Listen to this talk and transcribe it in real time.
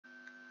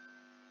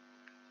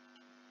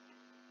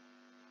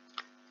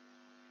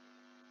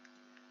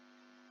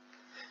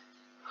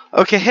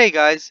Okay, hey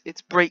guys,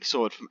 it's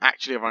BreakZoid from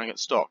Actually Running at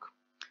Stock.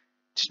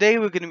 Today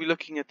we're going to be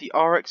looking at the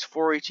RX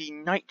 480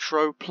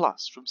 Nitro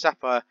Plus from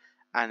Sapphire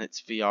and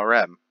its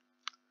VRM.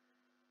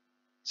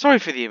 Sorry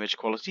for the image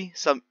quality,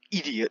 some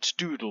idiot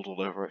doodled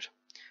all over it,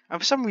 and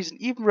for some reason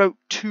even wrote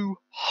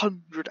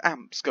 200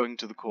 amps going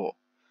to the core.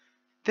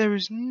 There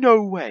is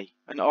no way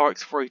an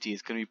RX 480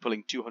 is going to be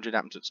pulling 200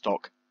 amps at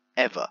stock,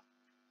 ever.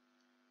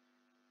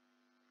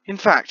 In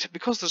fact,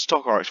 because the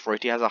stock RX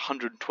 480 has a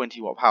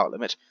 120 watt power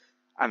limit,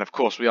 and of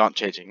course we aren't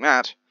changing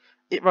that,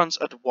 it runs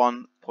at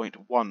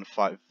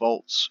 1.15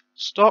 volts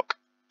stock,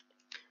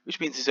 which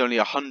means there's only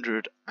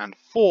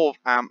 104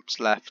 amps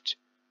left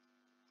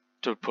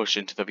to push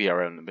into the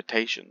VRM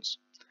limitations.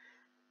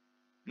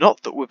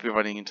 Not that we'll be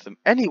running into them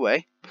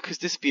anyway, because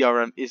this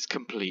VRM is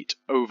complete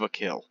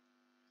overkill.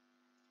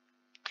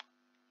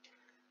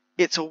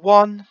 It's a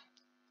 1,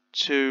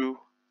 2,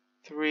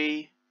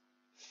 3,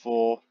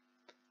 4,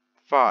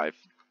 5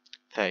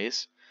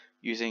 phase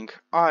using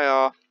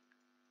IR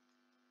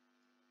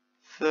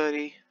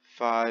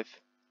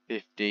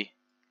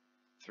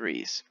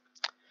 3553s.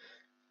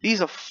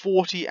 These are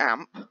 40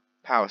 amp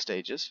power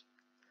stages,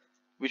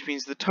 which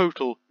means the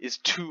total is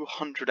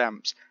 200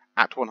 amps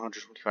at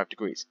 125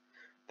 degrees.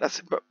 Bear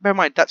in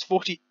mind, that's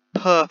 40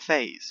 per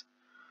phase.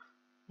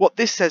 What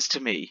this says to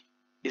me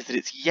is that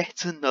it's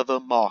yet another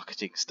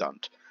marketing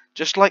stunt,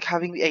 just like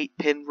having the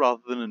 8-pin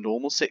rather than a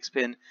normal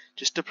 6-pin,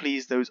 just to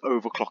please those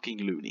overclocking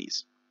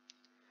loonies.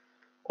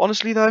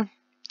 Honestly though,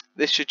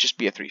 this should just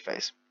be a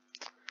 3-phase.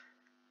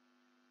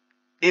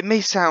 It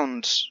may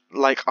sound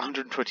like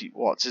 120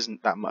 watts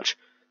isn't that much,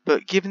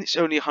 but given it's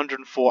only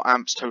 104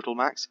 amps total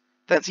max,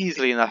 that's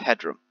easily enough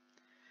headroom.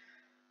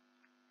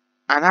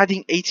 And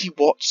adding 80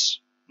 watts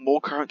more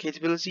current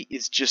capability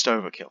is just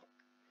overkill.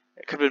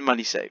 It could have been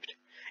money saved.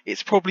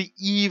 It's probably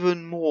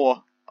even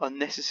more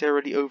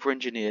unnecessarily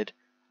over-engineered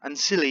and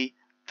silly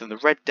than the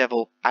Red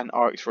Devil and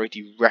RX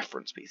 480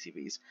 reference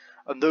PCBs,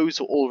 and those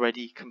are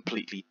already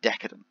completely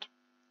decadent.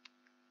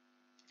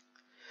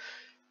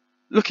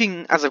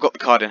 Looking as I've got the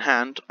card in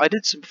hand, I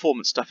did some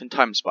performance stuff in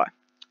TimeSpy.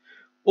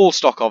 All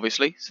stock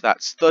obviously, so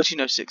that's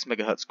 1306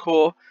 MHz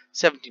core,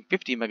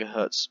 1750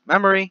 MHz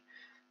memory,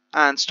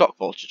 and stock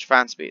voltage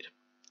fan speed.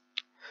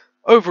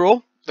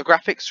 Overall, the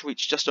graphics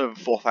reached just over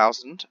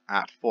 4000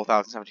 at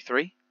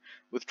 4073,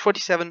 with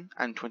 27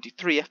 and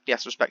 23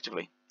 FPS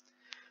respectively.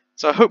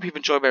 So I hope you've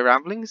enjoyed my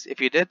ramblings.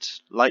 If you did,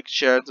 like,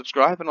 share and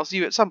subscribe, and I'll see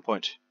you at some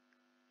point.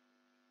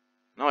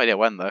 No idea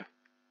when though.